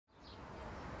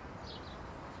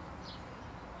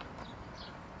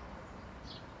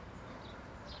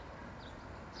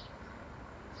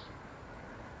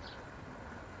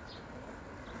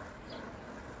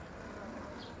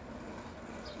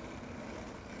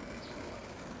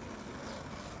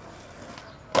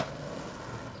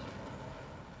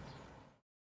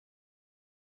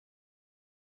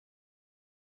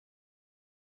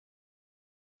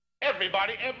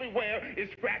everybody everywhere is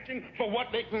scratching for what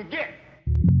they can get.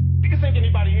 Do you think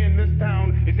anybody in this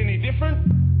town is any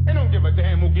different? They don't give a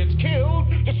damn who gets killed,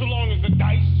 just so long as the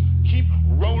dice keep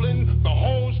rolling, the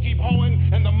holes keep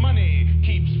hoeing, and the money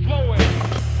keeps flowing.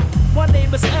 My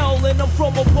name is L and I'm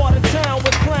from a part of town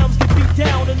where clowns get beat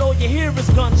down and all you hear is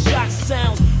gunshot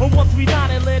sounds. On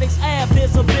 139 Atlantic Ave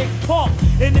there's a big park,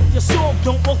 and if you're soft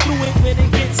don't walk through it when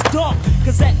it gets dark,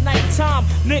 cause at night time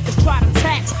niggas try to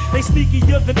tax, they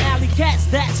sneakier than alley cats,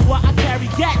 that's why I carry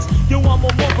gats. Yo, I'm a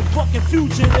motherfucking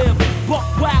fugitive, buck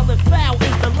wild and foul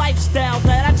is the lifestyle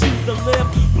that I choose to live,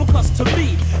 because to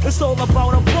me it's all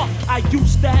about a buck. I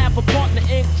used to have a partner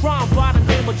in crime by the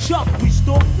name of Chuck. We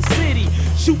stalked the city,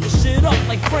 shooting shit up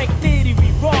like Frank Nitty. We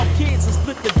rob kids and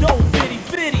split the dough, fitty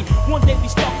fitty. One day we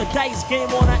start the dice game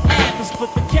on an app and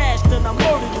split the cash, then I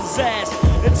murdered his ass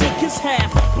and took his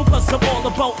half, because I'm all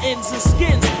about ends and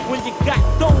skins. When you got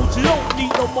those, you don't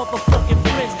need no motherfucking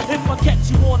friends. If I catch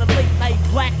you on a late night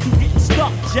black, you getting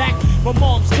stuck, Jack. My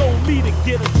mom's told me to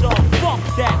get a job, fuck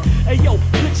that. Hey yo,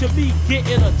 picture me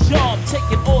getting a job,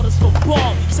 taking orders from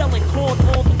Bob, selling corn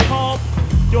on the cob.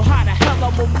 Yo, how the hell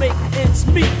I'ma make ends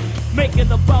meet?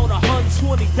 Making about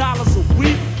 $120 a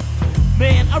week.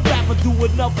 Man, I'd rather do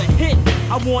another hit.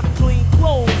 I want clean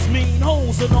clothes, mean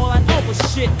hoes, and all that other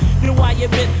shit. Then why you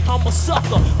admit I'm a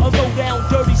sucker, a low down,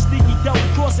 dirty, sneaky,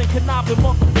 double-crossing, conniving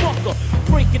motherfucker.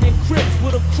 Breaking in cribs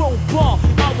with a crowbar.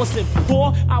 I wasn't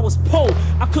poor, I was poor.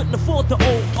 I couldn't afford the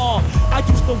OR. I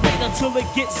used to wait until it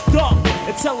gets dark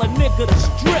and tell a nigga to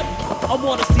strip. I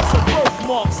wanna see some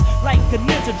birthmarks, like a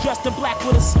ninja dressed in black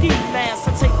with a ski mask.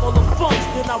 I take all the funds,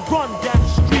 then I run down the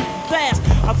street fast.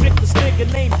 I picked this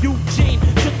nigga named Eugene,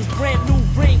 took his brand new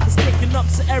ring, cause sticking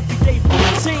up's an everyday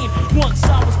routine. Once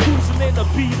I was cruising in a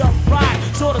beat up ride,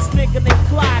 saw this nigga named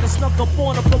Clyde and snuck up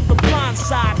on him from the blind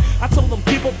side. I told him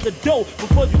give up the dough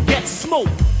before you get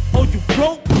smoked. Oh, you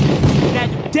broke? Now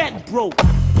you dead broke.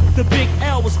 The big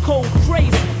L was cold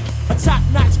crazy, a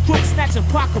top-notch crook snatching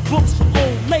pocketbooks from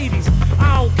old ladies.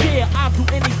 I don't care, I'll do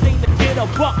anything to get a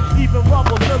buck, even rob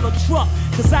a Miller truck,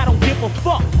 cause I don't give a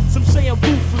fuck. Some say I'm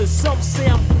ruthless, some say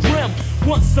I'm grim.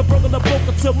 Once a burglar broke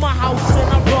into my house and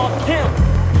I robbed him.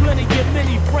 Plenty of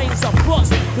many brains I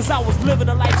bust, cause I was living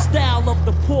a lifestyle of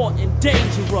the poor and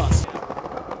dangerous.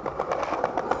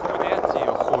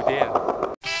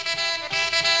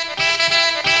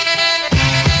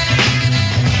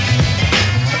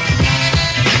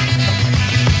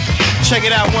 Check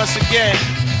it out once again,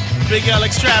 Big L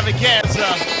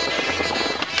Extravaganza.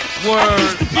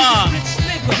 Word rich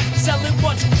nigga, selling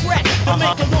much crack. To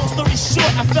make a long story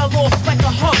short, I fell off like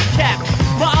a hubcap.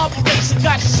 My operation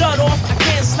got shut off, I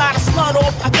can't slide a slut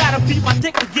off. I gotta beat my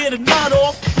dick to get a nut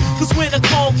off. Cause when the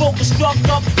convo is struck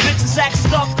up, bitches act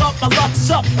stuck up, my luck's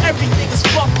up, everything is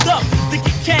fucked up. To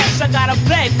get cash, I gotta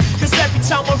beg, cause every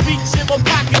time I reach in my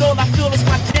pocket, all I feel is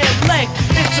my damn leg.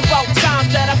 It's about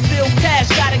time that I feel cash,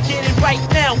 gotta get it right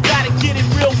now, gotta get it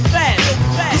real fast.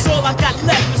 Cause all I got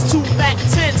left is 2 Mac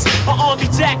 10s, an army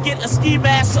jacket, a ski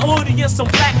mask, a hoodie, and some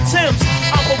black Timbs.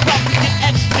 I'm about to get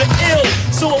extra ill,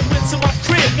 so I went to my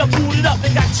crib, got booted up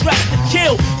and got dressed to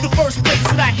kill. The first place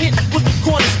that I hit was the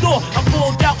corner store. I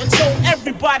pulled out and told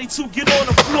everybody to get on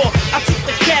the floor. I took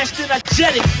the cash, then I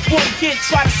jetted. One kid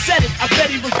tried to set it, I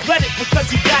bet he regret it because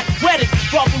he got wetted.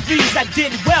 Robberies, I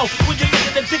did well. When you look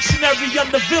in the dictionary, I'm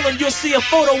the villain, you'll see a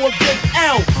photo of Big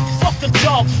L. Fuck the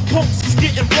job, punks is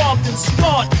getting robbed and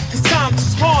scarred, cause times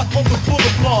is hard on the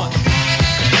boulevard.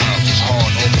 Times is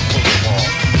hard on the boulevard.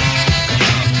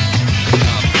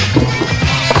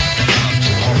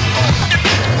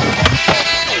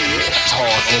 It's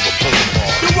hard on the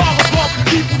boulevard. The robbers robbing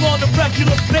people on a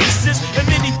regular basis in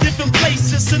many different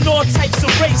places and all types of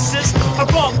races. I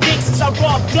rob gangsters, I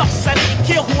rob ducks. I didn't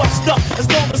care who I stuck, as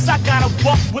long as I got a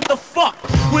buck. What the fuck?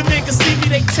 When niggas see me,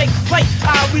 they take flight.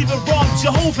 I'll even rob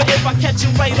Jehovah if I catch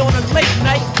him right on a late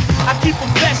night. I keep a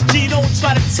vest, G, don't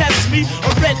try to test me. A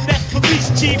redneck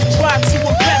police chief tried to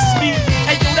arrest me.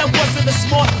 Hey yo, that wasn't a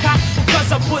smart cop,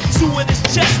 because I put 2 in his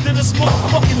chest and his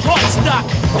motherfucking heart stop.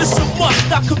 It's a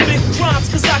must, I commit crimes,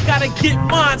 cause I gotta get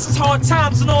mine. It's hard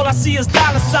times and all I see is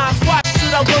dollar signs. Why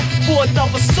should I work for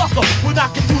another sucker when I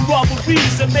can do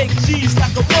robberies and make G's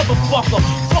like a motherfucker?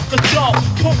 Fuck a job,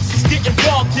 punks is getting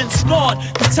robbed and scarred,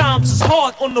 cause times is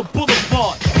hard on the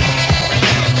boulevard.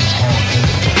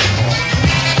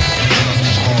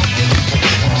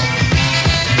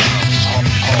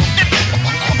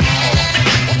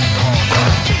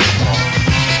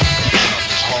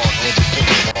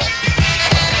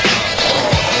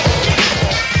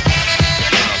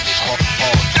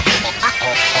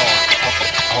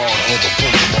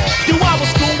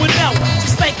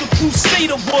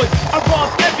 Crusader would. I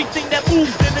robbed everything that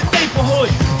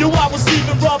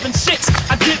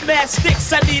mad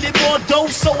sticks, I needed more dough,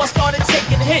 so I started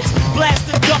taking hits.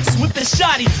 Blasting ducks with the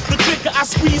shotty. The quicker I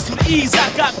squeezed with ease, I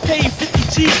got paid 50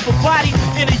 G's per body.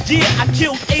 In a year, I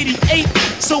killed 88,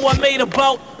 so I made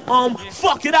about,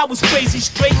 fuck it, I was crazy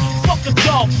straight. Fuck a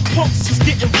dog, punks is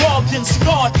getting robbed and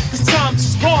scarred, cause times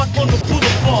is hard on the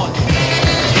boulevard.